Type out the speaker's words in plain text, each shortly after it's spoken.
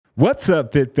What's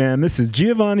up, Fit Fam? This is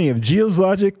Giovanni of Gio's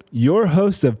Logic, your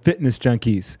host of Fitness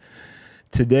Junkies.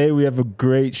 Today we have a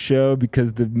great show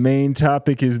because the main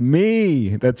topic is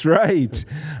me. That's right.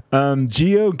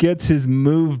 Gio gets his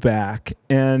move back.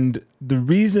 And the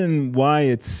reason why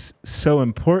it's so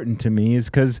important to me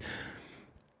is because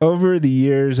over the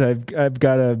years I've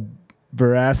got a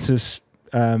voracious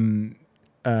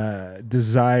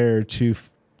desire to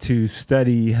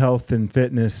study health and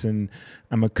fitness, and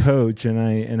I'm a coach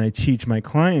and I teach my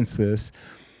clients this,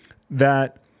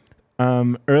 that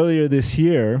earlier this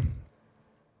year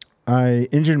I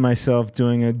injured myself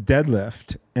doing a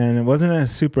deadlift, and it wasn't a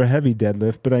super heavy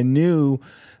deadlift, but I knew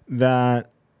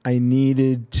that I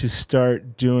needed to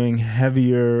start doing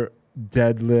heavier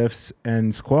deadlifts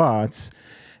and squats,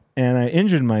 and I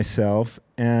injured myself,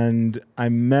 and I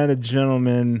met a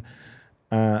gentleman,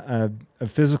 a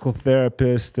physical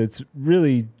therapist that's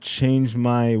really changed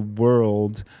my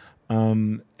world,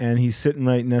 and he's sitting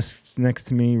right next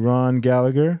to me, Ron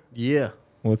Gallagher. Yeah.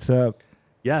 What's up?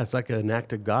 Yeah, it's like an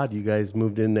act of God. You guys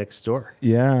moved in next door.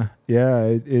 Yeah,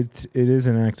 it is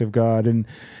an act of God, and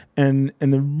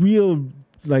the real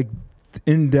like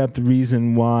in-depth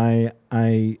reason why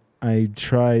I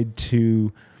tried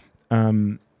to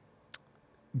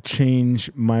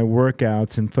change my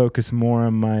workouts and focus more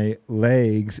on my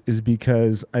legs is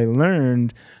because I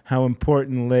learned how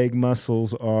important leg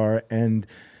muscles are and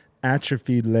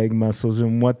atrophied leg muscles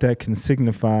and what that can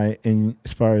signify in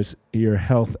as far as your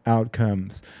health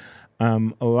outcomes. A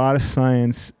lot of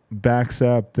science backs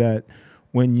up that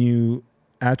when you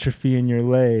atrophy in your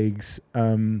legs,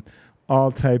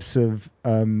 all types of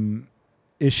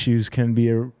issues can be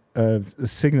a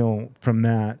signal from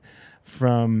that,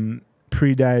 from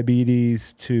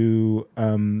pre-diabetes to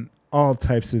all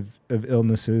types of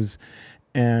illnesses.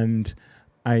 And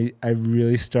I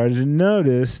really started to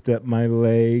notice that my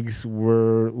legs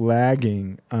were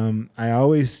lagging. I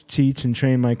always teach and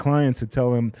train my clients to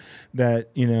tell them that,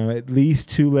 at least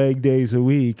 2 leg days a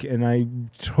week. And I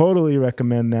totally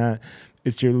recommend that.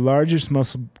 It's your largest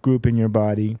muscle group in your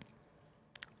body.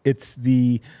 It's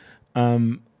because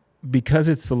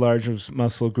it's the largest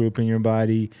muscle group in your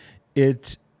body,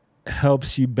 it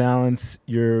helps you balance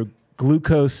your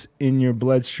glucose in your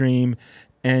bloodstream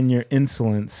and your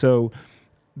insulin. So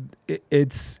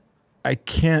I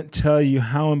can't tell you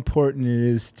how important it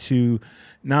is to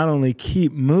not only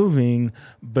keep moving,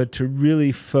 but to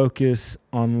really focus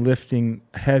on lifting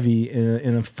heavy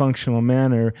in a functional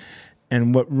manner.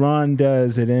 And what Ron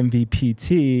does at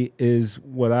MVPT is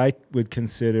what I would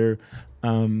consider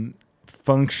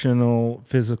functional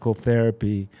physical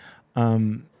therapy.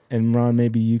 And Ron,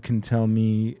 maybe you can tell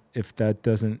me if that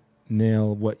doesn't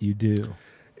nail what you do.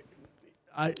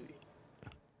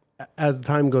 As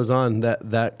time goes on,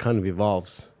 that kind of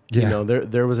evolves. Yeah.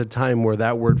 There was a time where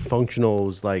that word functional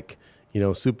was like,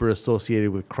 super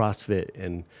associated with CrossFit,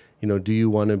 and do you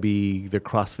want to be the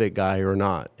CrossFit guy or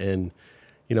not? And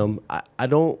I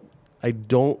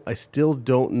still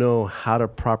don't know how to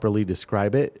properly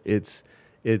describe it. It's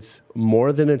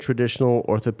more than a traditional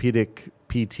orthopedic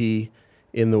PT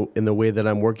in the way that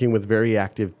I'm working with very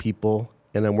active people,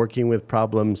 and I'm working with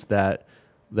problems that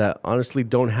honestly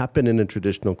don't happen in a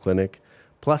traditional clinic.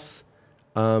 Plus,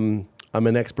 I'm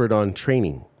an expert on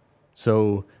training.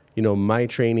 So, my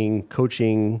training,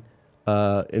 coaching,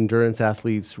 endurance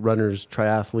athletes, runners,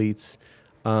 triathletes,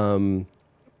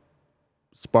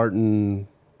 Spartan,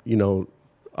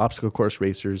 obstacle course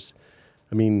racers.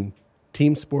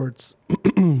 Team sports.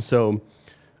 So,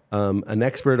 an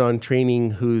expert on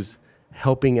training who's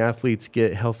helping athletes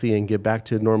get healthy and get back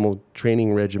to a normal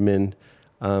training regimen.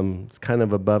 It's kind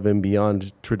of above and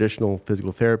beyond traditional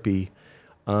physical therapy.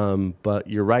 But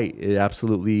you're right. It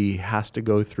absolutely has to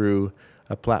go through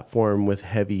a platform with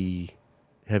heavy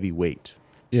weight.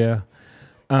 Yeah.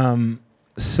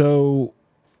 So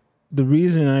the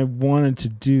reason I wanted to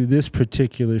do this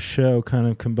particular show, kind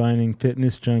of combining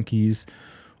Fitness Junkies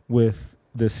with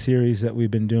the series that we've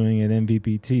been doing at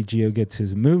MVPT, Gio Gets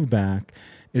His Move Back,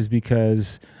 is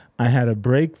because I had a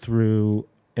breakthrough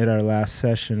at our last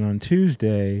session on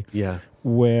Tuesday,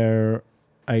 where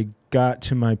I got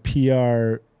to my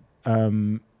PR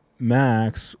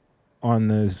max on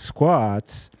the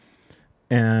squats,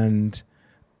 and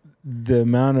the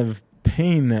amount of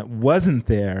pain that wasn't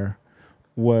there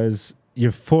was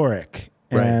euphoric.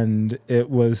 Right. And it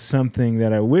was something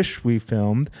that I wish we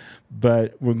filmed,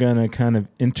 but we're going to kind of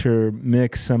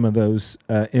intermix some of those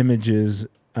images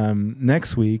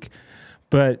next week.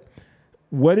 But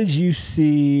what did you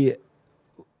see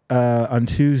on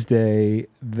Tuesday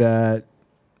that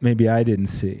maybe I didn't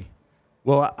see?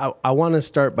 Well, I want to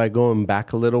start by going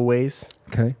back a little ways.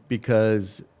 Okay.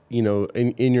 Because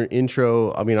in your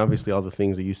intro, I mean, obviously all the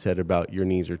things that you said about your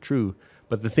knees are true,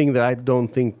 but the thing that I don't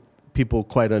think people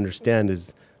quite understand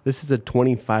is this is a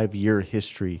 25-year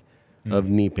history of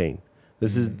knee pain.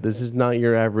 This is not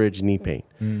your average knee pain.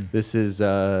 This is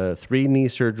 3 knee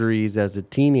surgeries as a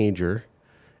teenager,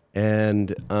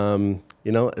 and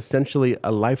essentially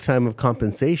a lifetime of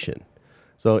compensation.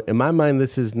 So in my mind,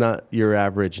 this is not your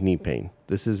average knee pain.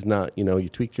 This is not, you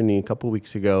tweaked your knee a couple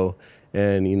weeks ago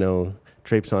and,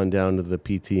 traipse on down to the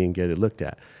PT and get it looked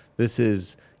at. This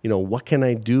is, what can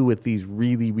I do with these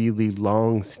really, really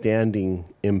long-standing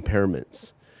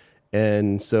impairments?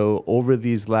 And so over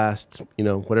these last,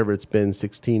 whatever it's been,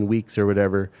 16 weeks or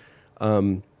whatever,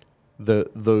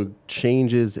 the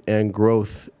changes and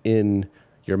growth in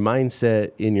your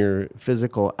mindset, in your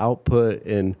physical output,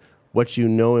 and what you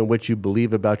know and what you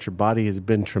believe about your body has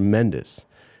been tremendous.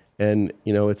 And,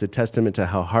 it's a testament to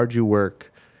how hard you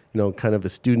work, kind of a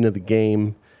student of the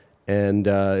game. And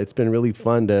it's been really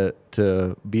fun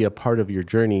to be a part of your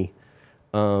journey.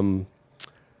 To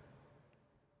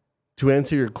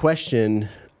answer your question,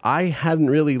 I hadn't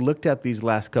really looked at these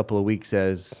last couple of weeks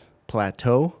as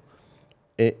plateau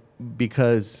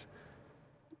because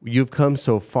you've come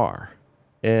so far.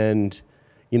 And,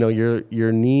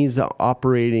 your knees are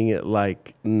operating at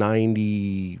like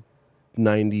 90%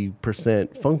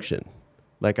 function.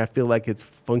 Like, I feel like it's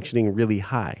functioning really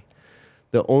high.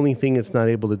 The only thing it's not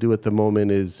able to do at the moment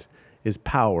is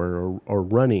power or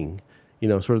running,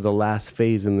 sort of the last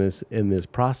phase in this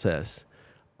process.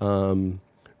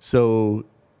 So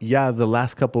yeah, the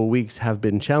last couple of weeks have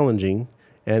been challenging,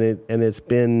 and it's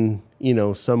been,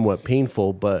 somewhat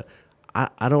painful, but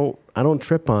I don't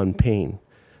trip on pain.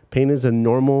 Pain is a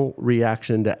normal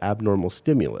reaction to abnormal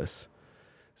stimulus.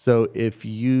 So if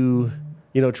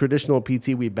traditional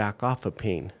PT, we back off of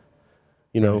pain.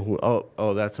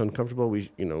 Oh, that's uncomfortable. We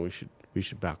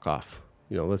should back off.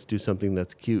 Let's do something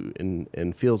that's cute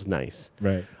and feels nice.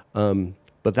 Right.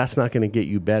 But that's not going to get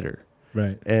you better.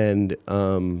 Right. And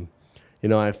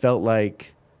I felt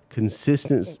like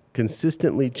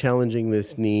consistently challenging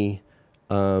this knee,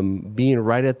 being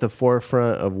right at the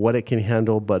forefront of what it can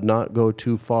handle, but not go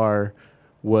too far,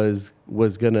 was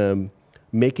going to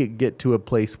make it get to a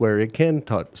place where it can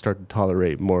start to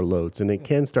tolerate more loads, and it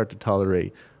can start to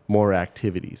tolerate more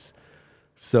activities.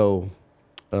 So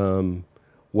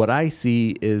what I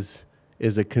see is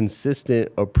a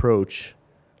consistent approach.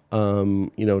 Try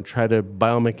to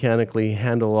biomechanically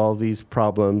handle all these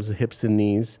problems, hips and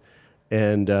knees,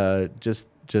 and just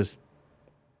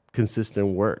consistent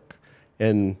work.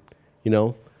 And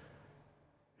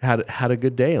had a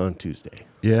good day on Tuesday.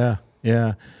 Yeah.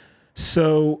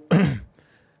 So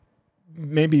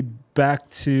maybe back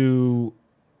to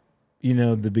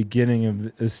the beginning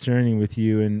of this journey with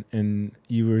you, and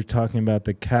you were talking about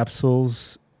the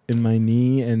capsules in my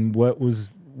knee and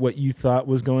what you thought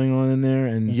was going on in there.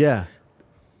 And yeah,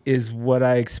 is what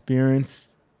I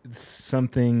experienced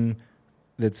something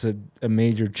that's a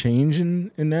major change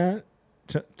in that?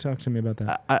 Talk to me about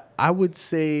that. I would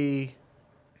say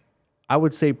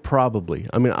probably.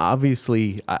 I mean,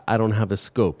 obviously I don't have a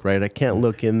scope, right? I can't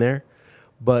look in there,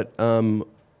 but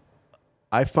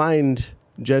I find,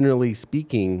 generally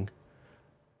speaking,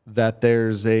 that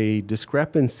there's a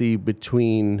discrepancy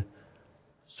between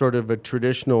sort of a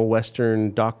traditional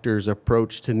Western doctor's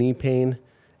approach to knee pain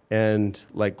and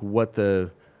like what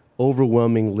the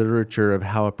overwhelming literature of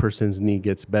how a person's knee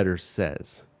gets better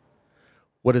says.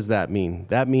 What does that mean?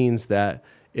 That means that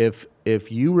if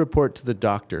you report to the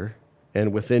doctor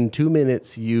and within 2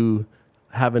 minutes you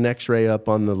have an x-ray up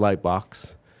on the light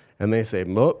box and they say,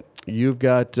 "Look, you've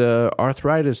got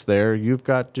arthritis there, you've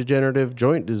got degenerative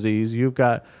joint disease, you've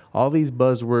got all these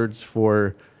buzzwords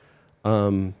for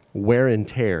wear and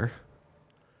tear,"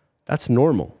 that's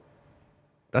normal.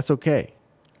 That's okay.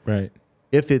 Right.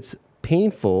 If it's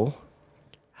painful,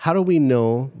 how do we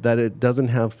know that it doesn't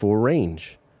have full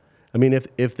range? I mean,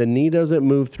 if the knee doesn't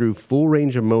move through full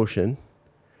range of motion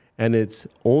and it's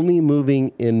only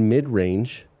moving in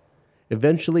mid-range,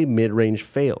 eventually mid-range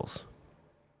fails.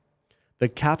 The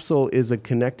capsule is a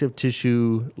connective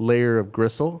tissue layer of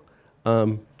gristle.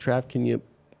 Trav, can you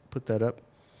put that up?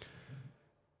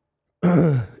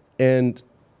 And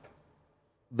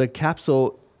the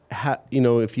capsule,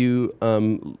 if you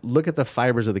look at the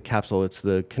fibers of the capsule, it's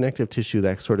the connective tissue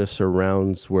that sort of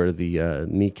surrounds where the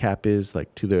kneecap is,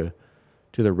 like to the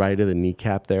right of the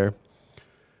kneecap there.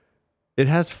 It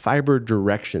has fiber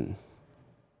direction.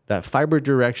 That fiber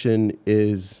direction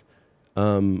is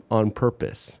on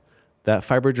purpose. That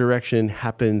fiber direction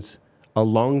happens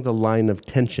along the line of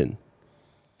tension.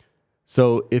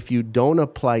 So if you don't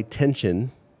apply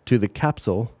tension to the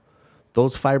capsule,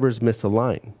 those fibers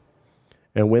misalign.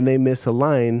 And when they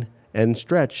misalign and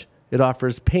stretch, it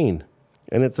offers pain.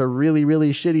 And it's a really,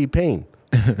 really shitty pain.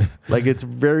 Like it's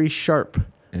very sharp.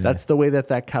 Yeah. That's the way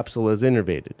that capsule is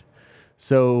innervated.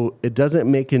 So it doesn't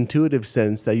make intuitive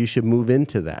sense that you should move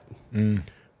into that.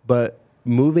 But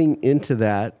moving into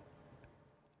that,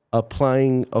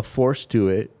 applying a force to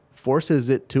it, forces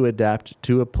it to adapt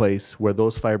to a place where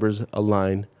those fibers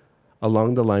align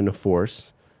along the line of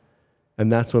force,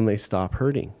 and that's when they stop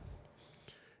hurting.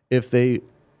 If they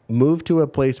move to a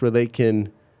place where they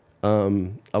can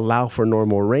allow for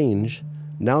normal range,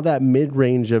 now that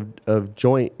mid-range of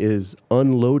joint is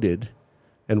unloaded,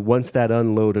 and once that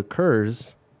unload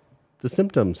occurs, the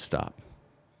symptoms stop.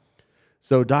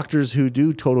 So doctors who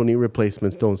do total knee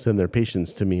replacements don't send their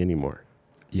patients to me anymore.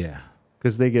 Yeah.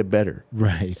 Because they get better.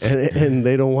 Right. And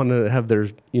they don't want to have their,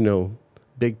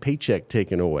 big paycheck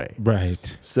taken away.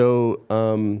 Right.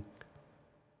 So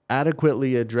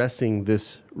adequately addressing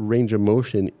this range of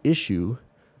motion issue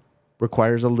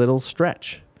requires a little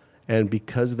stretch. And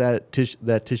because that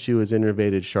tissue is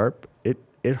innervated sharp,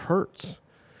 it hurts.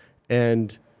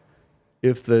 And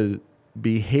if the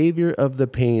behavior of the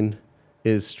pain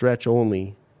is stretch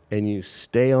only and you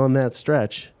stay on that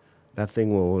stretch, that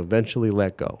thing will eventually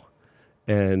let go.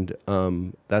 And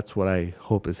that's what I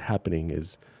hope is happening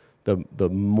is the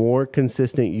more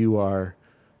consistent you are,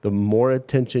 the more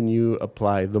attention you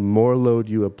apply, the more load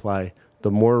you apply,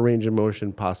 the more range of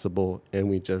motion possible, and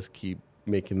we just keep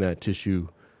making that tissue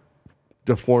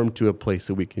deform to a place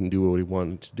that we can do what we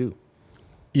want it to do.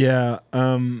 Yeah.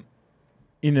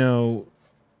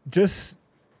 Just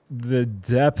the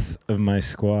depth of my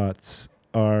squats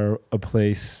are a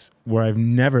place where I've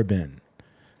never been.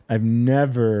 I've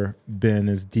never been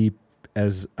as deep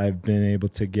as I've been able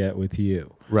to get with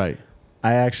you. Right.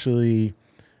 I actually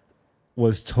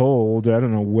was told, I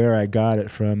don't know where I got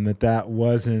it from, that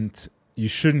wasn't, you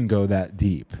shouldn't go that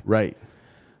deep. Right.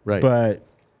 Right. But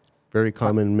very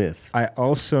common myth. I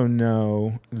also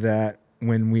know that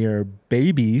when we are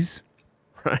babies,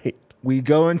 right, we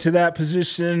go into that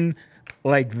position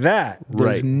like that.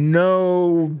 There's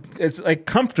right. It's like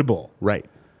comfortable. Right.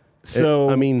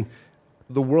 So,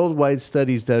 the worldwide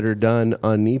studies that are done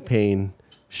on knee pain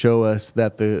show us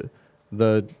that the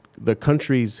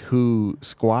countries who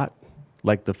squat,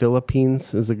 like the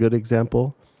Philippines is a good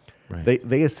example. Right.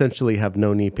 They essentially have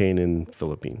no knee pain in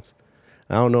Philippines.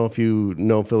 I don't know if you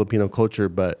know Filipino culture,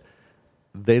 but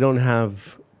they don't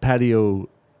have patio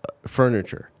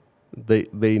furniture.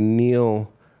 They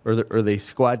kneel or they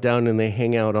squat down and they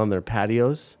hang out on their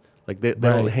patios. Like they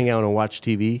don't hang out and watch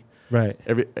TV. Right.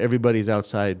 Everybody's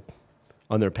outside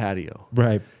on their patio.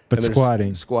 Right. But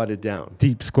squatting. Squatted down.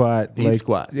 Deep squat. Deep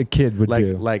squat. A kid would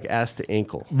do. Like ass to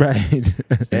ankle. Right.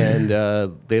 And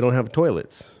they don't have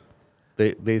toilets.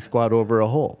 They squat over a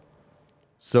hole.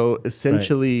 So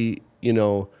essentially,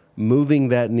 moving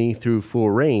that knee through full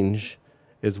range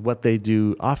is what they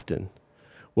do often.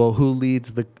 Well, who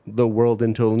leads the world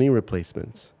in total knee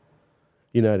replacements?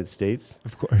 United States.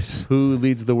 Of course. Who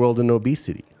leads the world in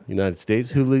obesity? United States.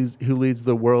 Who leads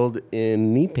the world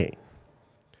in knee pain?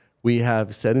 We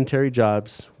have sedentary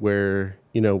jobs where,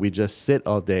 we just sit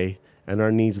all day and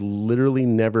our knees literally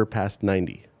never pass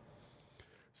 90.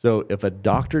 So if a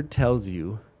doctor tells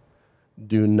you,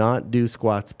 do not do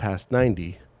squats past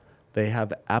 90, they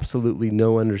have absolutely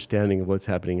no understanding of what's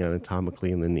happening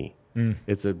anatomically in the knee.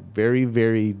 It's a very,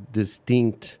 very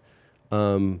distinct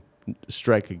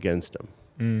strike against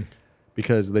them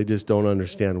because they just don't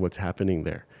understand what's happening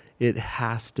there. It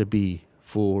has to be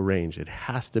full range. It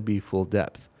has to be full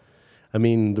depth.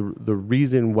 The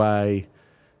reason why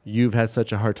you've had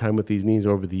such a hard time with these knees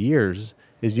over the years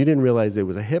is you didn't realize it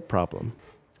was a hip problem.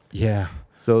 Yeah.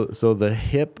 So the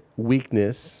hip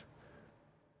weakness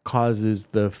causes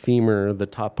the femur, the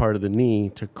top part of the knee,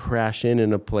 to crash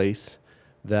in a place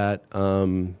that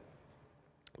the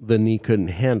knee couldn't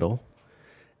handle.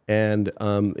 And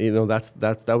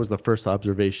that was the first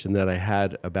observation that I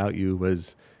had about you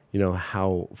was,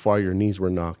 how far your knees were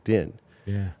knocked in.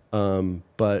 Yeah.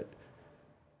 But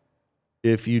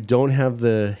if you don't have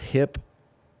the hip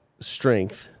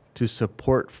strength to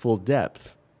support full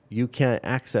depth, you can't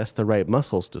access the right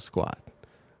muscles to squat.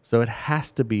 So it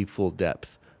has to be full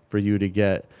depth for you to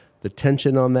get the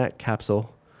tension on that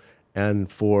capsule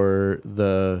and for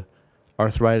the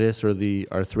arthritis or the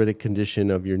arthritic condition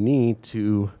of your knee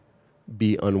to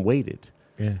be unweighted.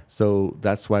 Yeah. So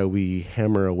that's why we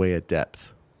hammer away at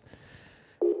depth.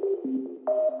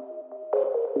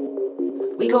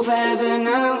 We go forever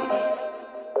now.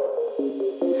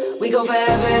 We go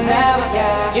forever and ever,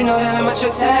 yeah. You know that I'm a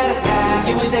trendsetter, yeah.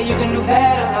 You wish that you can do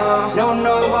better, no,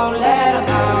 it won't let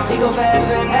up. We go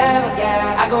forever and ever,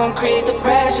 yeah. I go and create the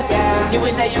pressure, yeah. You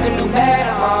wish that you can do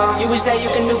better, you wish that you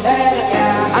can do better,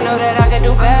 yeah. I know that I can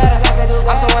do better.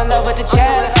 I'm so in love with the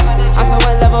cheddar. I'm so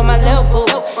in love with my little boo.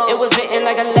 It was written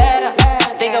like a letter.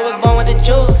 Think I was born with the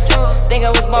juice. Think I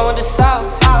was born with the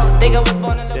sauce. Think I was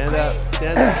born a little crazy.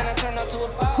 Stand up. Then I turned up to a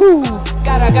boss.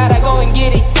 Gotta go and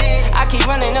get it. I keep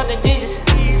running up the digits.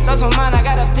 Lost my mind, I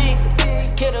gotta fix it.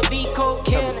 Kill the beat, cold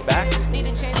killing. Back. Need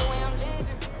to change the way I'm living.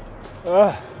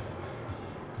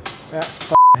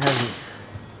 That's heavy.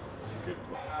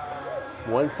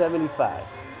 175.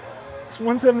 It's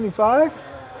 175?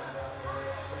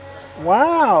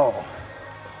 Wow.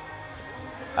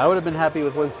 I would have been happy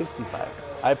with 165.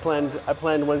 I planned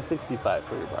 165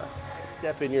 for your bar.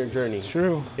 Step in your journey.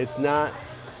 True. It's not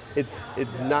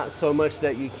so much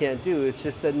that you can't do. It's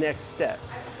just the next step.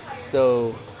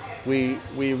 So we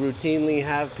routinely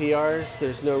have PRs.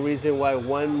 There's no reason why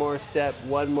one more step.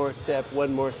 I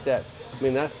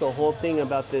mean, that's the whole thing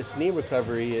about this knee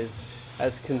recovery is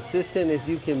as consistent as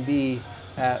you can be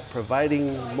at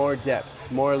providing more depth,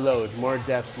 more load,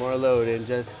 and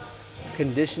just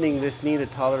conditioning this knee to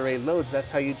tolerate loads.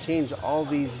 That's how you change all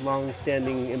these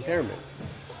long-standing impairments.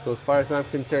 So as far as I'm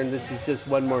concerned, this is just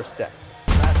one more step.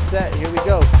 Last set, here we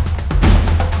go.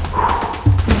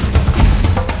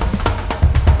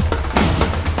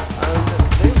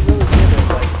 They really good at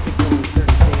like picking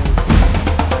certain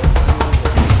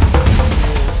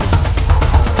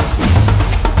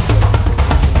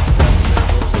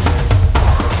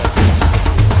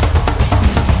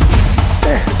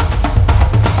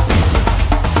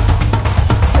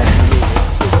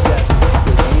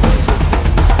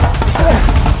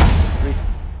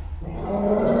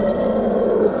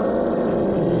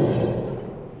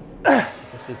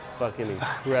This is fucking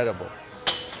incredible.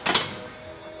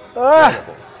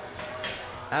 Incredible.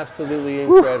 Absolutely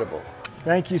incredible.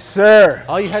 Thank you, sir.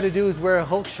 All you had to do was wear a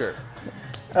Hulk shirt.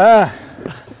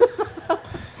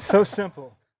 So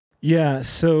simple. Yeah,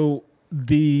 so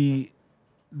the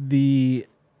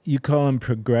you call them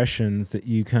progressions that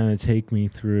you kind of take me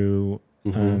through.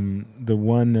 The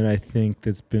one that I think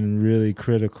that's been really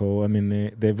critical, I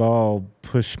mean, they've all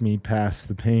pushed me past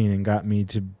the pain and got me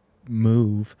to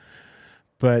move.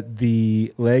 But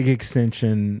the leg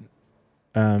extension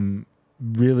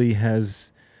really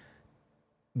has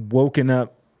woken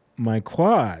up my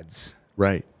quads.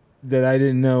 Right. That I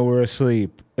didn't know were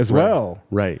asleep as well.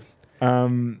 Right.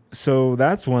 So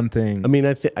that's one thing. I mean,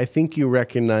 I think you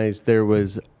recognize there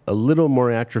was a little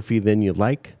more atrophy than you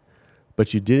like,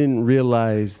 but you didn't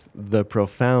realize the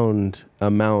profound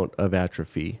amount of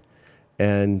atrophy.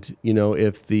 And, you know,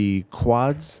 if the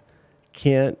quads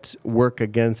can't work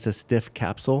against a stiff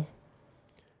capsule,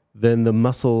 then the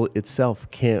muscle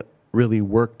itself can't really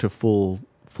work to full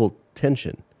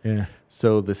tension. Yeah.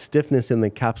 So the stiffness in the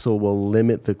capsule will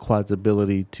limit the quad's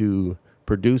ability to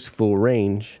produce full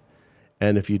range.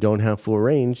 And if you don't have full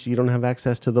range, you don't have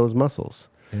access to those muscles.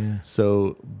 Yeah.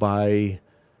 So by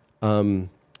deloading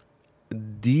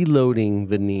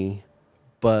the knee,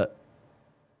 but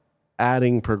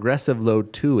adding progressive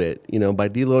load to it, you know, by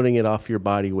deloading it off your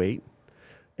body weight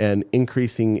and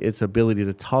increasing its ability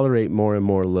to tolerate more and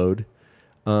more load,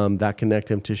 that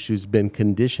connective tissue's been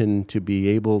conditioned to be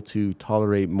able to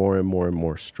tolerate more and more and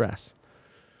more stress.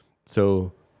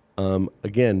 So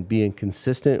again, being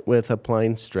consistent with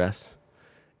applying stress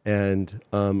and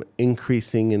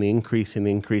increasing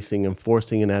and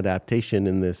forcing an adaptation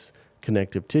in this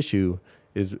connective tissue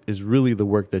is really the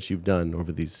work that you've done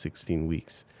over these 16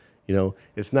 weeks. You know,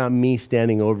 it's not me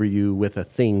standing over you with a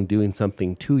thing doing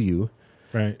something to you.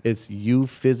 Right. It's you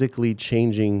physically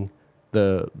changing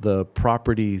the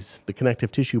properties, the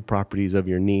connective tissue properties of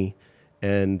your knee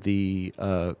and the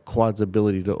quad's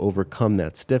ability to overcome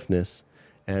that stiffness.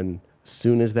 And as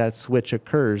soon as that switch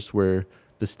occurs where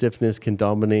the stiffness can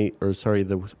dominate,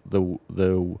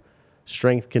 the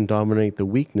strength can dominate the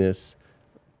weakness,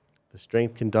 the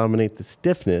strength can dominate the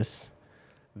stiffness,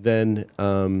 then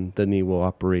the knee will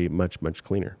operate much, much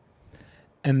cleaner.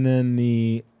 And then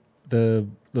the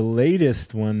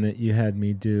latest one that you had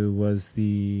me do was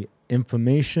the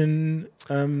inflammation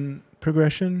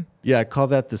progression. Yeah, I call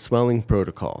that the swelling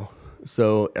protocol.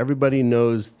 So everybody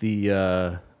knows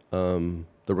the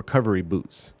recovery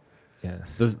boots.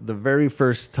 Yes. The very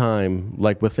first time,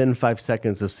 like within 5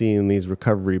 seconds of seeing these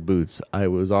recovery boots, I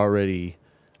was already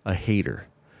a hater.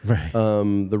 Right.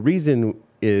 The reason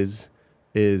is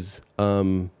it's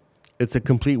a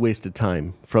complete waste of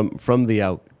time from the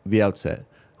outset.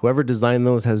 Whoever designed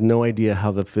those has no idea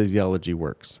how the physiology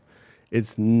works.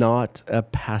 It's not a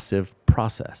passive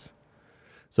process.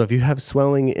 So if you have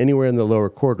swelling anywhere in the lower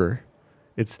quarter,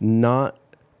 it's not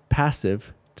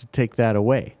passive to take that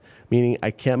away. Meaning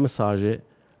I can't massage it.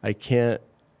 I can't,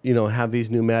 have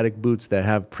these pneumatic boots that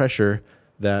have pressure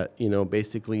that,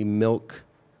 basically milk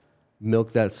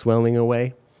that swelling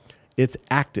away. It's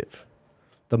active.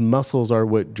 The muscles are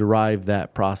what drive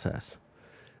that process.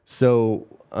 So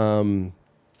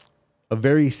a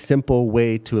very simple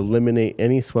way to eliminate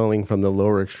any swelling from the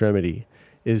lower extremity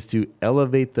is to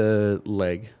elevate the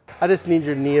leg. I just need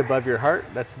your knee above your heart.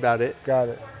 That's about it. Got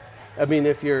it. I mean,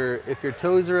 if your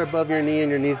toes are above your knee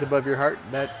and your knees above your heart,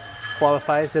 that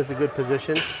qualifies as a good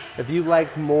position. If you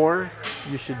like more,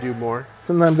 you should do more.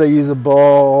 Sometimes I use a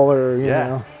ball or, you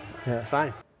know. Yeah, it's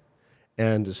fine.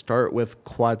 And to start with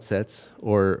quad sets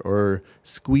or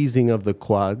squeezing of the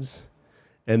quads,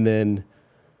 and then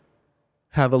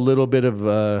have a little bit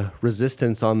of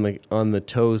resistance on the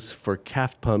toes for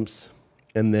calf pumps,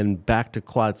 and then back to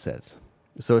quad sets.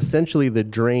 So essentially the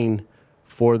drain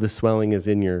for the swelling is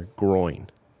in your groin.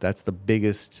 That's the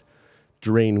biggest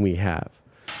drain we have.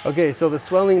 Okay, so the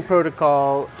swelling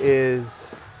protocol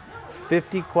is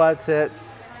 50 quad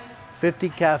sets, 50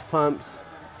 calf pumps,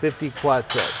 50 quad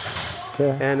sets.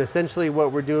 Okay. And essentially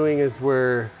what we're doing is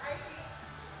we're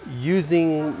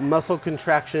using muscle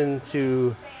contraction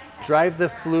to drive the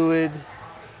fluid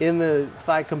in the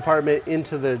thigh compartment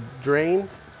into the drain,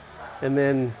 and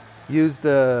then use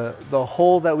the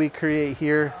hole that we create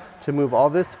here to move all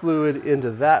this fluid into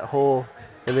that hole,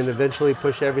 and then eventually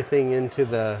push everything into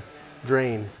the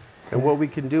drain. And what we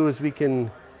can do is we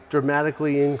can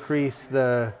dramatically increase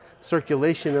the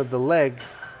circulation of the leg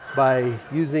by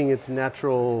using its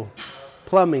natural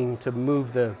plumbing to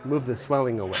move the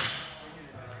swelling away.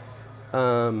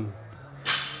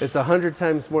 It's 100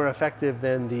 times more effective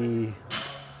than the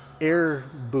air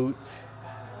boots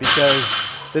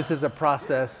because this is a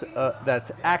process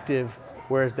that's active,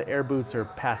 whereas the air boots are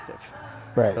passive.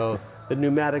 Right. So the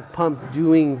pneumatic pump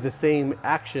doing the same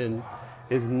action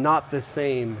is not the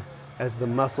same as the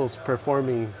muscles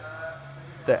performing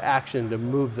the action to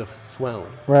move the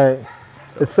swelling. Right.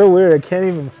 It's so weird. I can't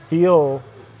even feel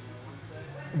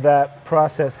that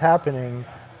process happening,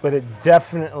 but it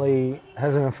definitely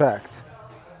has an effect.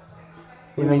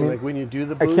 You mean like when you do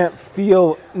the boots? I can't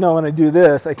feel, when I do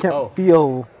this, I can't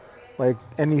feel like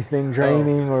anything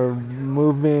draining or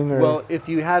moving. Or Well, if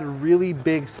you had really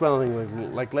big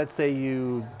swelling, like let's say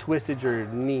you twisted your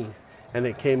knee and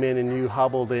it came in and you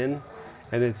hobbled in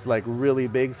and it's like really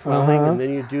big swelling, and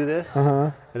then you do this,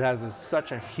 it has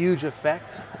such a huge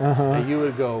effect that you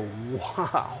would go,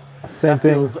 wow, Same that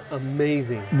thing. feels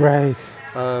amazing. Right.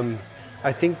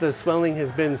 I think the swelling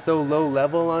has been so low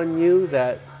level on you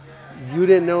that you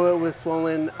didn't know it was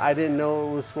swollen, I didn't know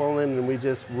it was swollen, and we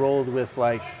just rolled with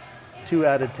like 2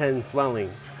 out of 10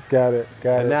 swelling. Got it.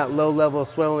 And that low level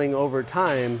swelling over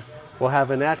time will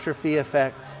have an atrophy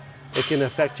effect. It can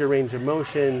affect your range of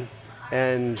motion,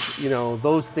 and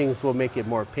those things will make it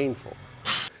more painful.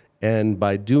 And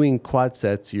by doing quad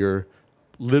sets, you're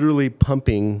literally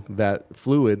pumping that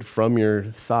fluid from your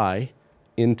thigh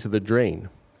into the drain.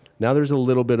 Now there's a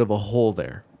little bit of a hole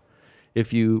there.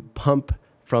 If you pump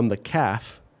from the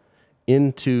calf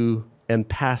into and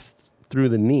pass through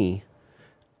the knee,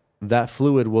 that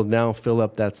fluid will now fill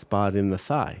up that spot in the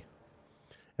thigh.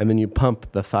 And then you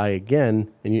pump the thigh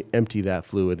again and you empty that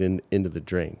fluid into the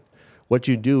drain. What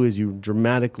you do is you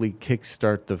dramatically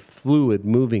kickstart the fluid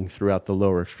moving throughout the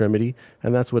lower extremity,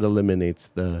 and that's what eliminates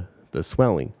the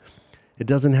swelling. It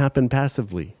doesn't happen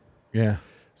passively. Yeah.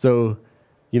 So,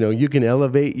 you can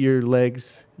elevate your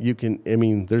legs.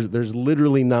 There's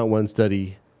literally not one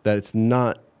study that's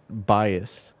not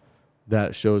biased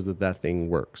that shows that thing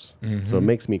works. So it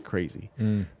makes me crazy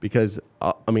because,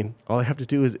 all I have to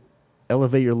do is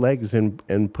elevate your legs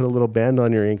and put a little band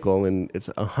on your ankle, and it's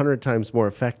 100 times more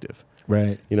effective.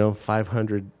 Right.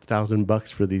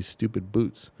 $500,000 for these stupid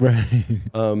boots. Right.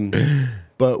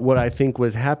 But what I think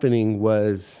was happening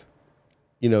was,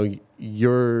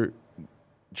 you're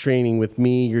training with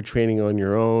me, you're training on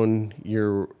your own,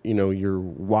 you're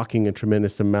walking a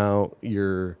tremendous amount,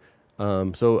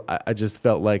 so I just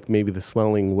felt like maybe the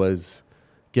swelling was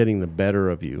getting the better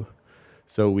of you.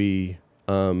 So we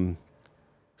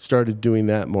started doing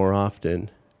that more often.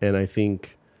 And I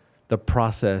think the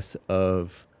process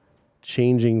of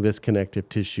changing this connective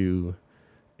tissue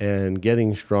and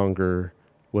getting stronger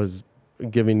was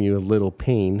giving you a little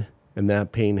pain. And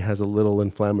that pain has a little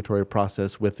inflammatory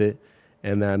process with it.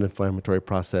 And that inflammatory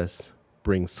process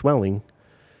brings swelling.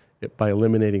 By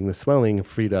eliminating the swelling, it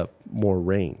freed up more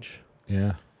range.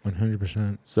 Yeah,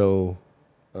 100%. So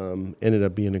ended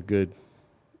up being a good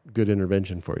good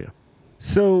intervention for you.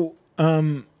 So,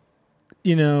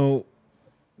 you know,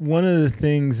 one of the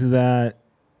things that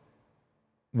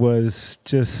was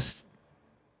just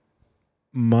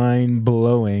mind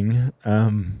blowing,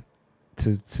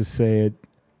 to say it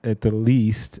at the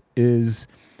least, is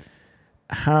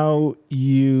how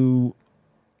you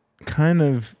kind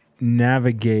of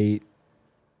navigate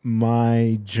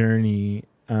my journey,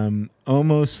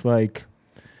 almost like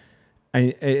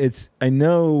I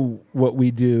know what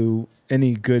we do.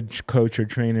 Any good coach or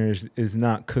trainer is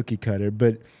not cookie cutter,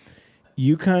 but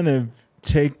you kind of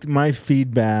take my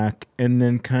feedback and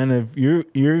then kind of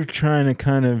you're trying to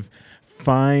kind of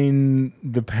find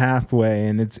the pathway,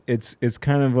 and it's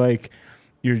kind of like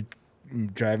you're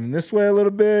driving this way a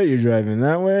little bit, you're driving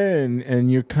that way,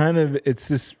 and you're kind of, it's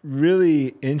this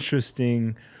really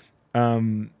interesting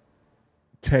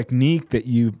technique that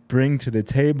you bring to the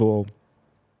table.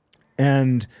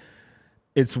 And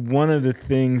it's one of the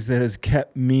things that has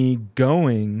kept me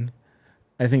going,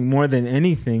 I think, more than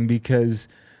anything, because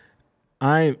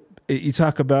you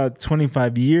talk about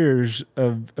 25 years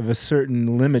of a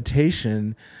certain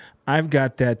limitation. I've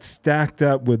got that stacked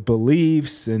up with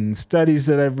beliefs and studies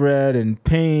that I've read and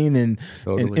pain and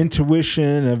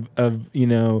intuition of, you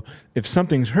know, if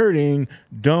something's hurting,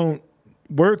 don't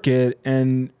work it.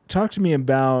 And talk to me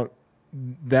about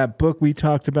that book we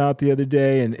talked about the other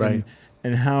day,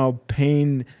 and how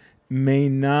pain may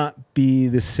not be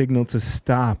the signal to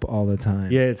stop all the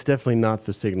time. Yeah, it's definitely not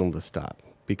the signal to stop,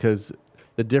 because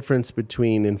the difference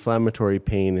between inflammatory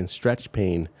pain and stretch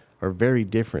pain are very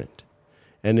different.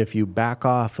 And if you back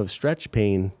off of stretch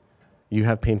pain, you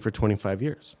have pain for 25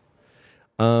 years.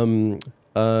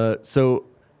 So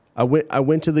I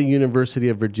went to the University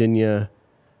of Virginia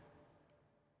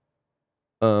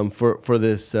for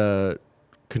this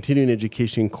continuing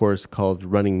education course called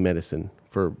Running Medicine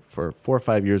for 4 or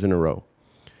 5 years in a row.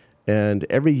 And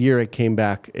every year I came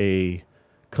back a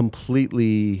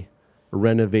completely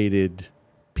renovated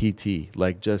PT,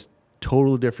 like just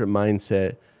total different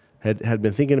mindset, had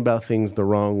been thinking about things the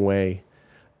wrong way.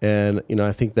 And, you know,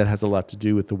 I think that has a lot to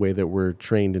do with the way that we're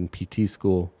trained in PT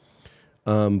school.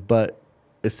 But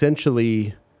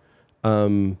essentially,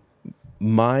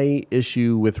 my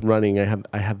issue with running,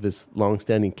 I have this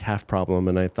long-standing calf problem,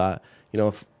 and I thought, you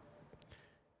know,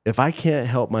 if I can't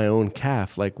help my own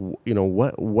calf, like, you know,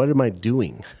 what am I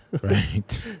doing?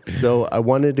 Right. So I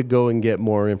wanted to go and get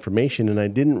more information, and I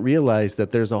didn't realize that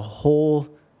there's a whole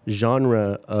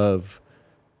genre of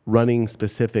running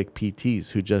specific PTs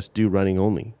who just do running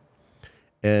only.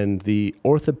 And the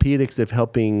orthopedics of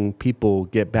helping people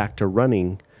get back to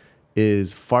running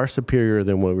is far superior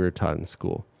than what we were taught in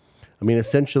school. I mean,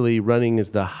 essentially, running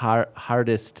is the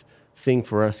hardest thing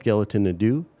for our skeleton to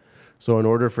do. So in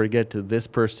order for it to get to this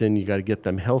person, you got to get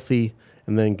them healthy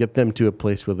and then get them to a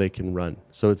place where they can run.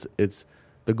 So it's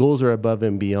the goals are above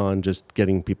and beyond just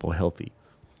getting people healthy.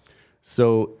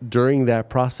 So during that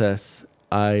process,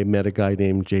 I met a guy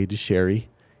named Jay DeSherry.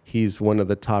 He's one of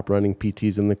the top running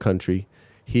PTs in the country.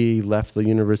 He left the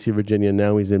University of Virginia.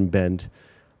 Now he's in Bend.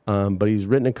 But he's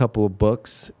written a couple of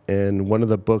books, and one of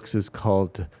the books is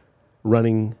called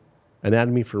Running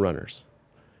Anatomy for Runners.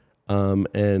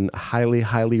 And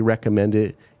highly recommend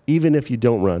it, even if you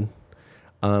don't run.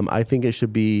 I think it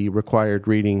should be required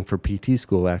reading for PT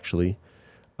school, actually,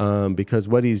 because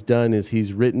what he's done is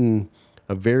he's written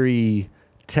a very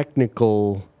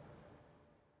technical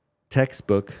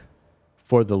textbook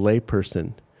for the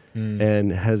layperson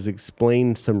and has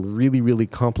explained some really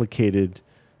complicated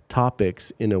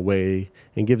topics in a way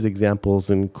and gives examples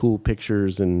and cool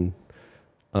pictures and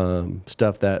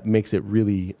stuff that makes it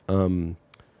really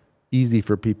easy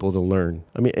for people to learn.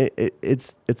 I mean,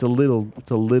 it's a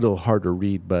little hard to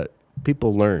read, but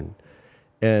people learn.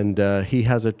 And he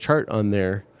has a chart on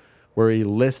there where he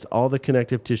lists all the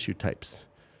connective tissue types: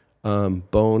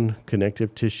 bone,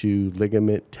 connective tissue,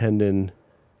 ligament, tendon,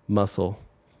 muscle,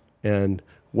 and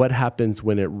what happens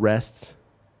when it rests,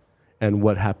 and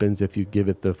what happens if you give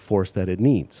it the force that it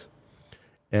needs.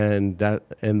 And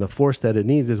the force that it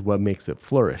needs is what makes it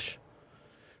flourish.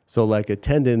 So like a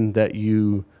tendon that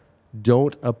you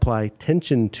don't apply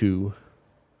tension to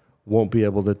won't be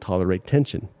able to tolerate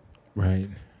tension. Right.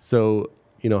 So,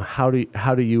 you know, how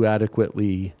do you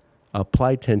adequately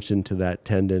apply tension to that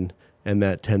tendon, and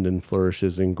that tendon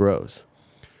flourishes and grows?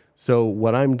 So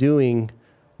what I'm doing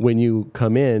when you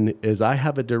come in is I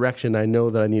have a direction. I know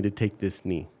that I need to take this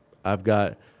knee. I've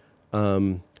got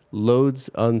loads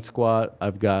on squat.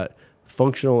 I've got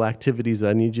functional activities that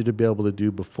I need you to be able to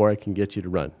do before I can get you to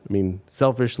run. I mean,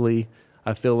 selfishly,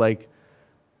 I feel like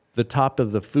the top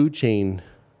of the food chain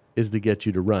is to get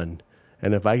you to run.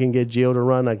 And if I can get Gio to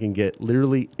run, I can get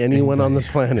literally anyone on the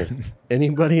planet.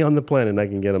 Anybody on the planet, I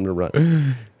can get them to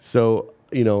run. So,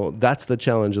 you know, that's the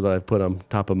challenge that I've put on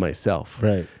top of myself.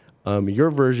 Right.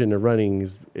 Your version of running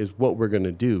is what we're going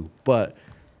to do. But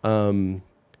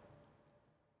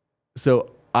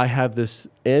so I have this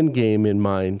end game in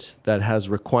mind that has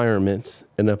requirements.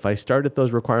 And if I start at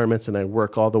those requirements and I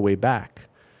work all the way back,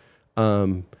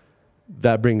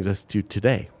 that brings us to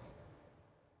today.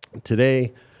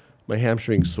 Today, my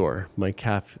hamstring's sore, my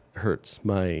calf hurts,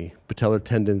 my patellar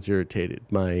tendon's irritated,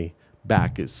 my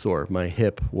back is sore, my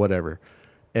hip, whatever.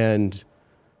 And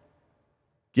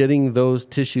getting those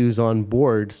tissues on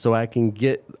board so I can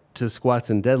get to squats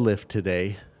and deadlift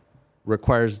today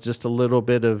requires just a little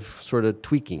bit of sort of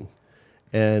tweaking.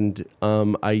 And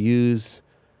I use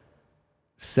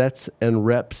sets and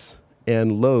reps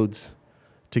and loads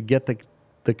to get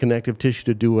the connective tissue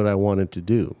to do what I want it to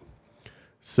do.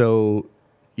 So,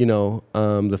 you know,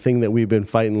 the thing that we've been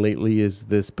fighting lately is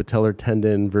this patellar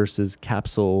tendon versus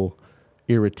capsule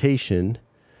irritation.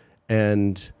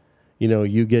 And, you know,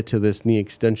 you get to this knee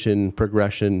extension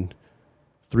progression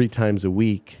 3 times a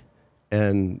week,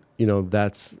 and, you know,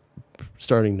 that's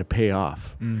starting to pay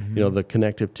off. Mm-hmm. You know, the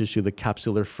connective tissue, the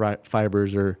capsular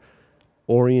fibers are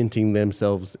orienting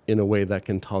themselves in a way that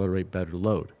can tolerate better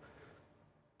load.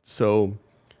 So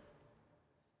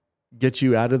get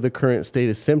you out of the current state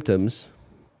of symptoms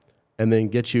and then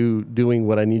get you doing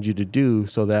what I need you to do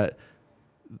so that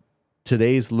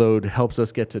today's load helps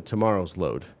us get to tomorrow's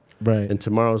load. Right. And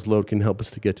tomorrow's load can help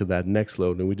us to get to that next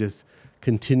load. And we just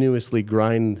continuously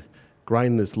grind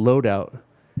this load out,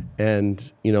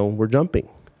 and, you know, we're jumping.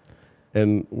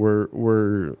 And we're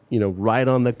you know, right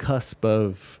on the cusp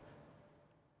of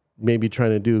maybe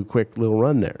trying to do a quick little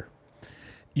run there.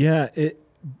 Yeah,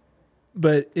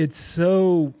 but it's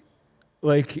so,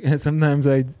 like, sometimes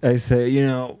I say, you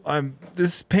know,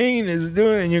 this pain is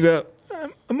doing, and you go,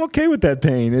 I'm okay with that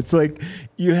pain. It's like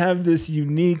you have this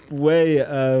unique way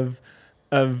of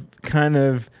kind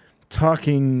of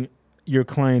talking your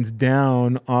clients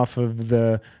down off of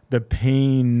the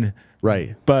pain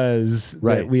right. buzz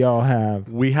right. that we all have.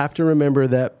 We have to remember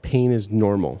that pain is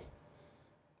normal.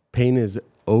 Pain is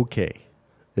okay.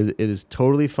 It is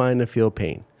totally fine to feel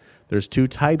pain. There's 2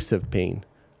 types of pain.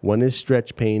 One is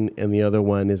stretch pain, and the other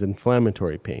one is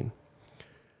inflammatory pain.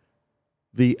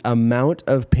 The amount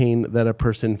of pain that a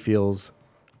person feels,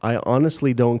 I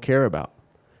honestly don't care about.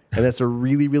 And that's a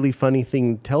really, really funny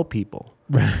thing to tell people.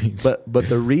 Right. But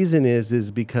the reason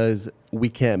is because we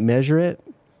can't measure it,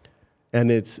 and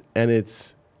it's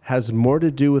has more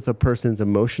to do with a person's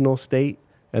emotional state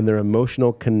and their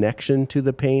emotional connection to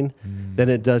the pain than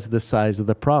it does the size of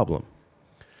the problem.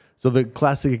 So the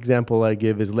classic example I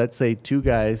give is, let's say 2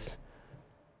 guys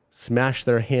smash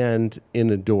their hand in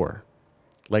a door,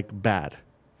 like bad.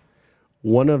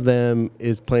 One of them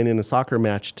is playing in a soccer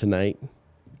match tonight,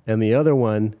 and the other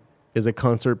one is a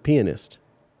concert pianist.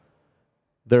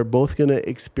 They're both going to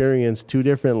experience 2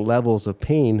 different levels of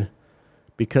pain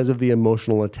because of the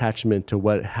emotional attachment to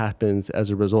what happens as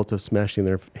a result of smashing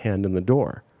their hand in the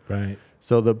door. Right.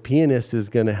 So the pianist is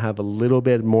going to have a little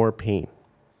bit more pain,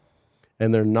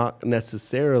 and they're not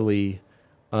necessarily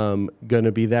going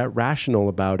to be that rational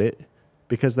about it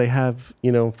because they have,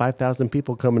 you know, 5,000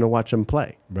 people coming to watch them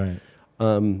play. Right.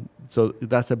 So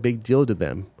that's a big deal to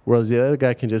them. Whereas the other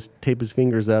guy can just tape his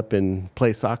fingers up and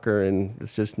play soccer, and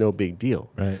it's just no big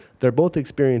deal. Right. They're both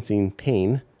experiencing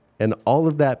pain, and all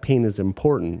of that pain is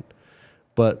important,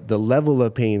 but the level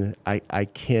of pain I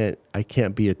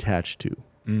can't be attached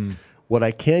to. What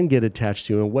I can get attached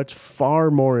to, and what's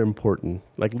far more important,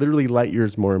 like literally light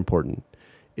years more important,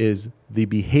 is the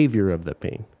behavior of the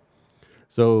pain.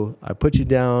 So I put you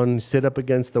down, sit up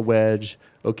against the wedge.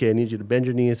 Okay, I need you to bend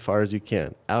your knee as far as you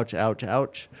can. Ouch, ouch,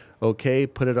 ouch. Okay,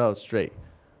 put it out straight.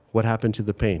 What happened to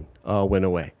the pain? Oh, it went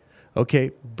away.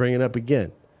 Okay, bring it up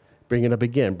again. Bring it up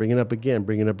again, bring it up again,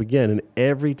 bring it up again. And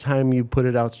every time you put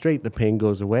it out straight, the pain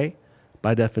goes away.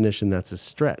 By definition, that's a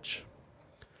stretch.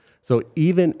 So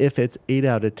even if it's 8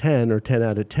 out of 10 or 10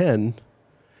 out of 10,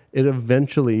 it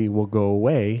eventually will go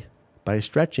away by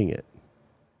stretching it.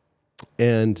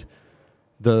 And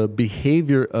the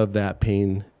behavior of that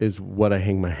pain is what I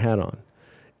hang my hat on.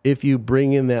 If you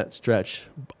bring in that stretch,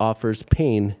 offers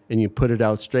pain, and you put it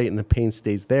out straight and the pain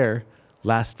stays there,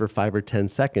 lasts for 5 or 10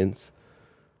 seconds,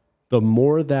 the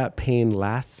more that pain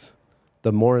lasts,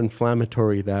 the more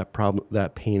inflammatory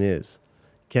that pain is.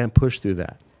 Can't push through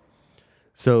that.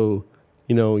 So,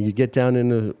 you know, you get down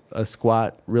in a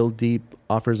squat real deep,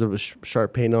 offers of a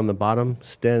sharp pain on the bottom,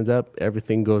 stands up,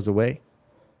 everything goes away.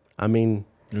 I mean,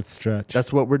 It's stretch.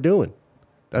 that's what we're doing.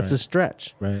 That's Right. a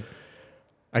stretch. Right.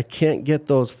 I can't get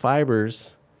those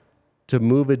fibers to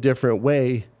move a different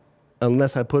way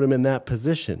unless I put them in that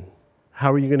position.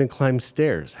 How are you going to climb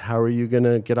stairs? How are you going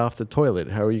to get off the toilet?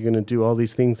 How are you going to do all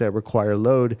these things that require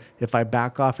load if I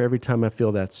back off every time I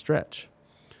feel that stretch?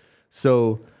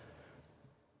 So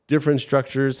different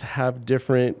structures have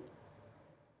different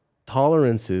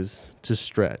tolerances to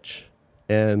stretch.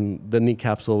 And the knee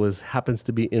capsule happens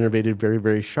to be innervated very,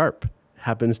 very sharp.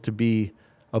 Happens to be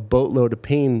a boatload of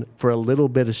pain for a little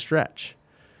bit of stretch.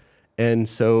 And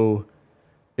so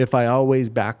if I always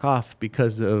back off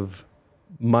because of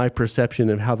my perception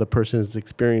of how the person is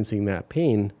experiencing that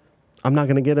pain, I'm not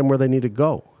going to get them where they need to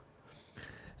go.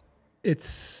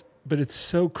 But it's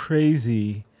so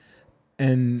crazy.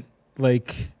 And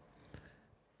like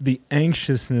the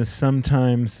anxiousness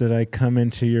sometimes that I come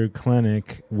into your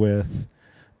clinic with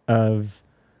of,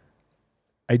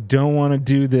 I don't want to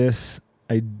do this.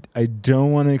 I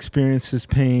don't want to experience this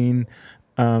pain.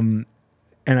 And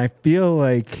I feel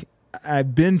like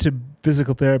I've been to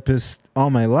physical therapists all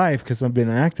my life because I've been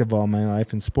active all my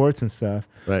life in sports and stuff.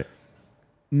 Right.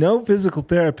 No physical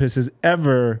therapist has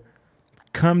ever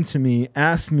come to me,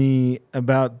 asked me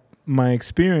about my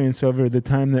experience over the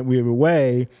time that we were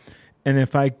away. And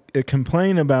if I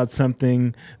complain about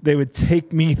something, they would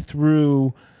take me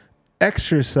through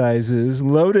exercises,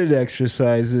 loaded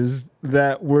exercises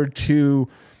that were to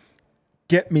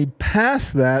get me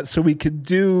past that so we could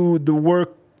do the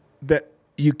work that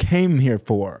you came here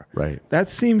for. Right. That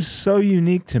seems so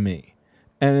unique to me.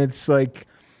 And it's like,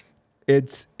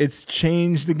 it's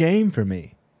changed the game for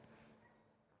me.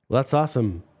 Well, that's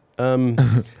awesome.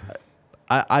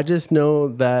 I just know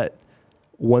that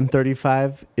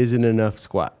 135 isn't enough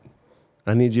squat.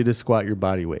 I need you to squat your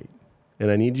body weight. And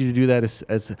I need you to do that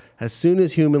as soon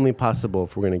as humanly possible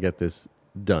if we're going to get this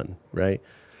done, right?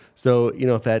 So,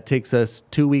 if that takes us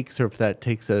 2 weeks or if that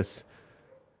takes us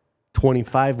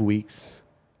 25 weeks,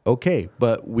 okay.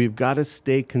 But we've got to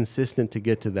stay consistent to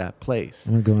get to that place.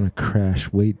 I'm going to go on a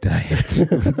crash weight diet. I'm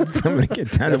going to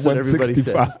get down to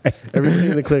 165. Everybody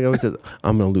in the clinic always says,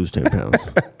 I'm going to lose 10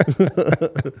 pounds.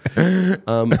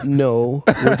 No,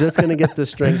 we're just going to get the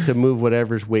strength to move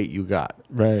whatever's weight you got.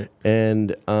 Right.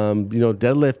 And,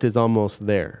 deadlift is almost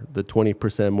there. The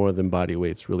 20% more than body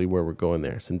weight's really where we're going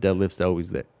there. So deadlift's always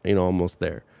there, almost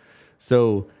there.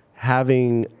 So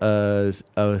having a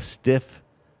stiff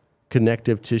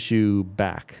connective tissue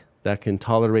back that can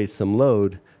tolerate some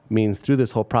load means through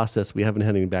this whole process, we haven't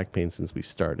had any back pain since we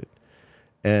started.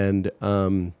 And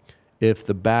if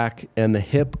the back and the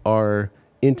hip are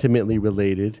intimately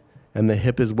related and the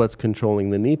hip is what's controlling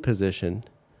the knee position,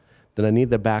 then I need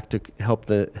the back to help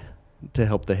the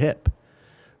hip.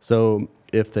 So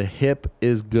if the hip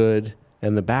is good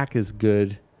and the back is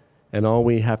good and all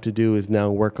we have to do is now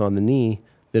work on the knee,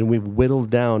 then we've whittled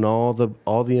down all the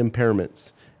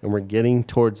impairments and we're getting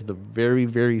towards the very,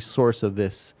 very source of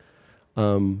this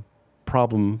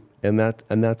problem, and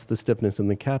that's the stiffness in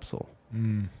the capsule.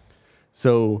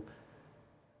 So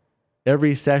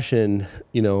every session,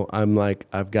 I'm like,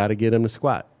 I've got to get him to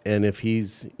squat. And if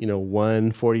he's,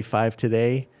 145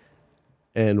 today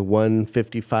and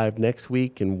 155 next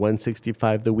week and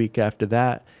 165 the week after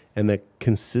that, and the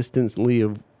consistently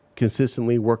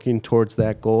working towards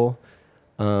that goal,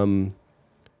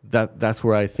 that's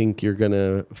where I think you're going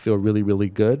to feel really, really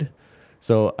good.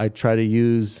 So I try to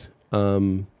use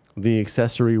the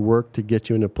accessory work to get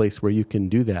you in a place where you can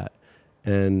do that.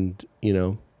 And,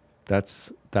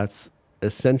 that's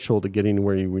essential to getting you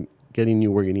where you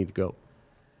need to go.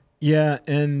 Yeah.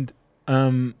 And,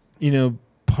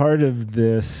 part of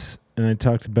this, and I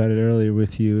talked about it earlier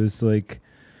with you, is like,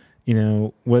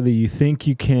 whether you think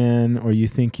you can or you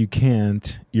think you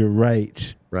can't, you're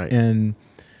right. Right. And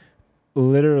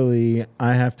literally,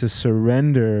 I have to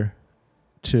surrender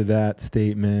to that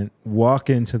statement, walk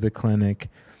into the clinic,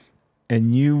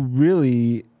 and you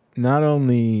really not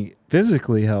only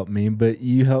physically help me, but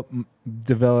you help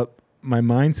develop my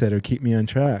mindset or keep me on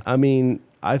track. I mean,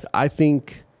 I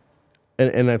think,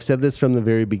 and I've said this from the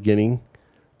very beginning,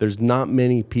 there's not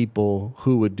many people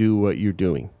who would do what you're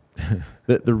doing.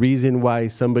 The reason why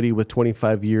somebody with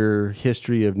 25-year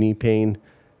history of knee pain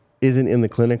isn't in the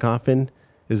clinic often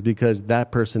is because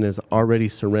that person has already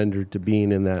surrendered to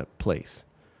being in that place.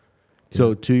 Yeah.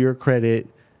 So to your credit,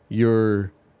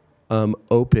 you're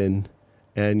open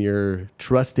and you're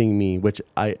trusting me, which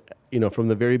I, from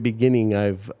the very beginning,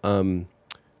 I've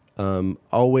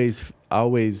always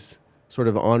sort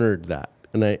of honored that.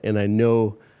 And I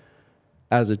know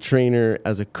as a trainer,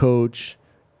 as a coach,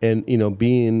 and,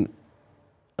 being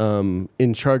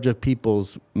in charge of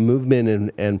people's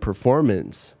movement and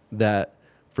performance, that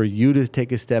for you to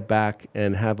take a step back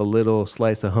and have a little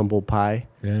slice of humble pie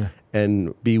Yeah.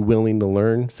 and be willing to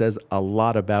learn says a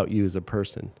lot about you as a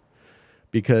person,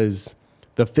 because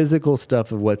the physical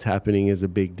stuff of what's happening is a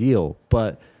big deal,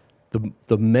 but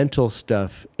the mental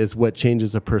stuff is what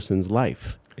changes a person's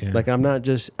life. Yeah. Like, I'm not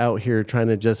just out here trying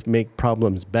to just make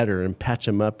problems better and patch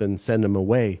them up and send them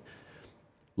away.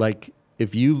 Like,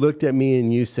 if you looked at me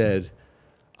and you said,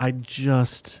 I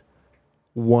just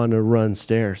want to run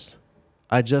stairs.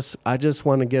 I just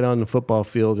want to get on the football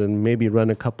field and maybe run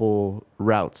a couple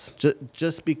routes,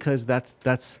 just because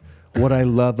that's what I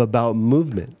love about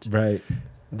movement. Right.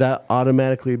 That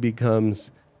automatically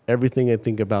becomes everything I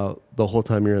think about the whole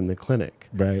time you're in the clinic.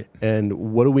 Right. And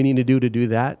what do we need to do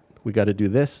that? We got to do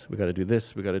this. We got to do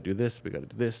this. We got to do this. We got to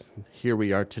do this. Here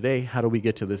we are today. How do we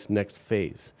get to this next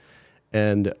phase?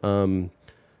 And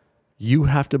you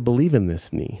have to believe in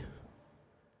this knee.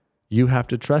 You have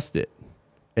to trust it.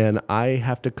 And I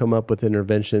have to come up with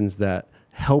interventions that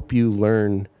help you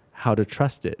learn how to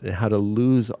trust it and how to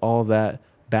lose all that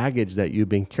baggage that you've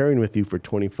been carrying with you for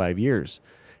 25 years.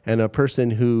 And a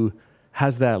person who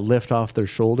has that lift off their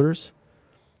shoulders,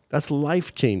 that's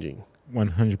life-changing.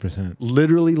 100%.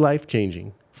 Literally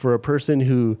life-changing for a person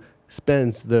who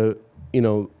spends the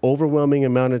overwhelming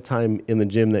amount of time in the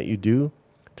gym that you do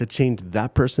to change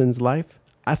that person's life.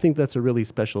 I think that's a really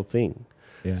special thing.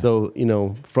 Yeah. So,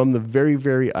 from the very,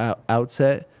 very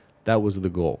outset, that was the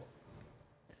goal.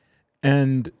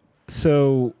 And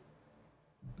so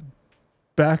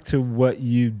back to what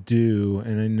you do,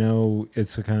 and I know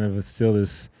it's a kind of still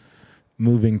this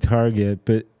moving target,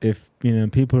 but if,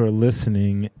 people are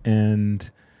listening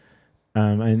and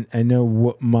I know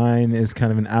what mine is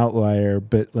kind of an outlier,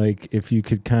 but like if you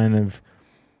could kind of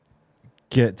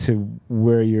get to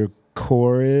where your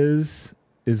core is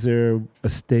there a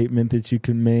statement that you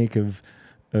can make of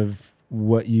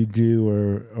what you do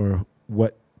or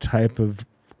what type of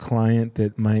client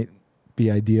that might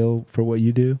be ideal for what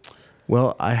you do?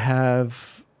 Well, I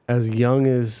have as young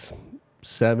as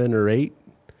 7 or 8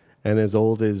 and as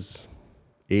old as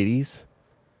 80s.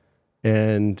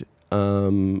 And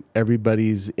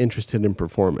everybody's interested in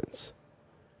performance.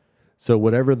 So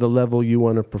whatever the level you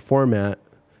want to perform at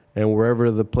and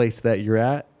wherever the place that you're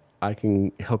at, I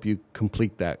can help you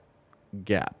complete that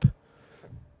gap.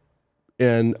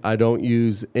 And I don't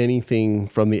use anything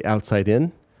from the outside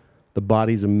in. The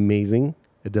body's amazing.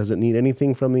 It doesn't need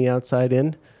anything from the outside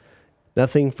in.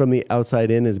 Nothing from the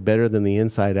outside in is better than the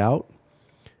inside out.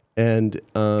 And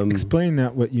explain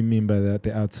that, what you mean by that,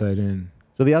 the outside in.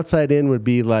 So the outside in would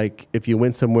be like if you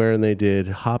went somewhere and they did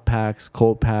hot packs,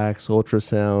 cold packs,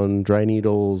 ultrasound, dry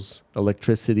needles,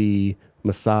 electricity,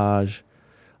 massage.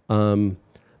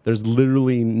 There's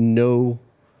literally no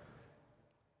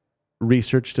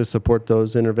research to support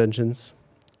those interventions.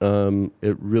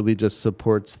 It really just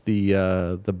supports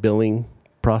the billing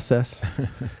process,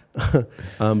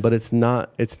 but it's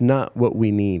not what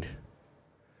we need.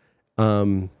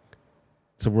 So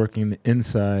working the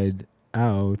inside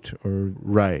out, or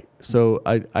right. So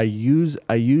I use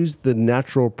the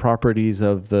natural properties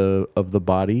of the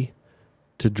body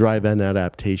to drive an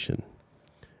adaptation.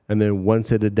 And then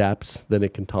once it adapts, then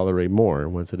it can tolerate more.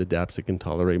 Once it adapts, it can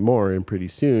tolerate more. And pretty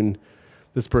soon,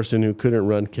 this person who couldn't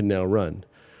run can now run.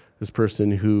 This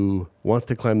person who wants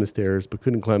to climb the stairs but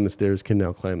couldn't climb the stairs can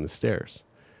now climb the stairs.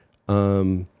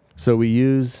 So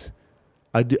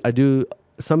I do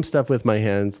some stuff with my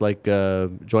hands, like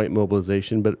joint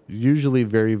mobilization, but usually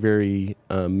very, very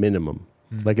minimum.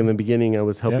 Mm-hmm. Like in the beginning, I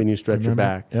was helping you stretch your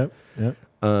back. Yep.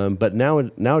 But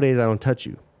nowadays, I don't touch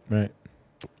you. Right.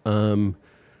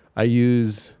 I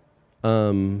use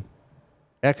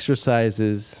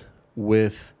exercises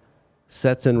with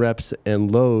sets and reps and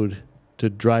load to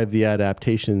drive the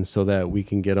adaptation so that we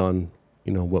can get on,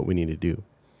 what we need to do.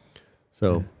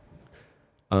 So,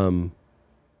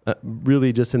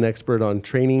 really just an expert on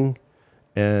training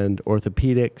and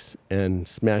orthopedics and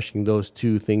smashing those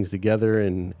two things together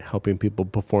and helping people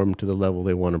perform to the level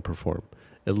they want to perform.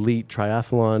 Elite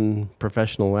triathlon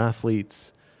professional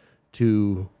athletes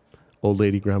to old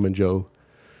lady Grandma Joe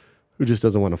who just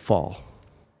doesn't want to fall.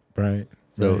 Right.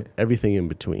 So right. Everything in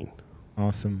between.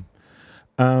 Awesome.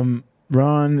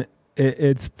 Ron,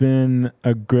 it's been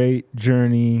a great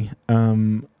journey.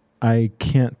 I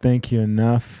can't thank you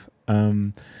enough.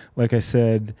 Like I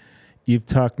said, you've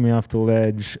talked me off the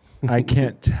ledge. I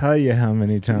can't tell you how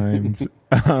many times.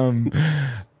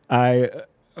 I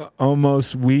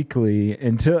almost weekly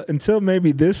until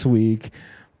maybe this week,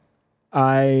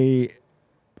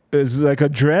 it's like a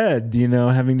dread,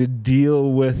 having to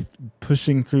deal with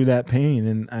pushing through that pain.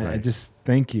 And I just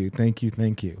thank you.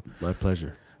 My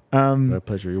pleasure. My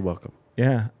pleasure. You're welcome.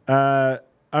 Yeah.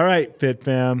 All right, Fit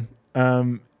Fam.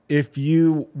 If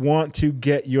you want to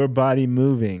get your body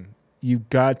moving, you've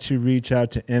got to reach out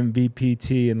to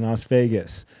MVPT in Las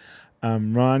Vegas.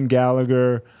 Ron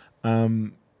Gallagher,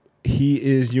 he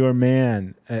is your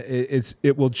man.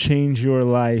 It will change your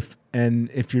life. And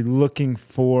if you're looking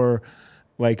for,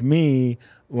 like me,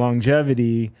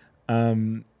 longevity,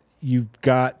 you've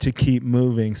got to keep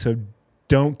moving. So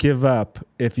don't give up.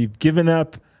 If you've given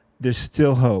up, there's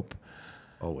still hope.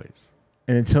 Always.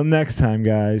 And until next time,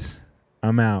 guys,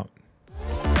 I'm out.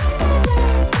 'Cause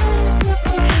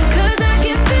I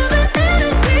can feel the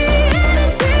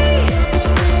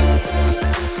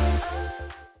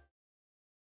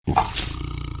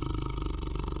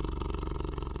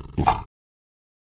energy.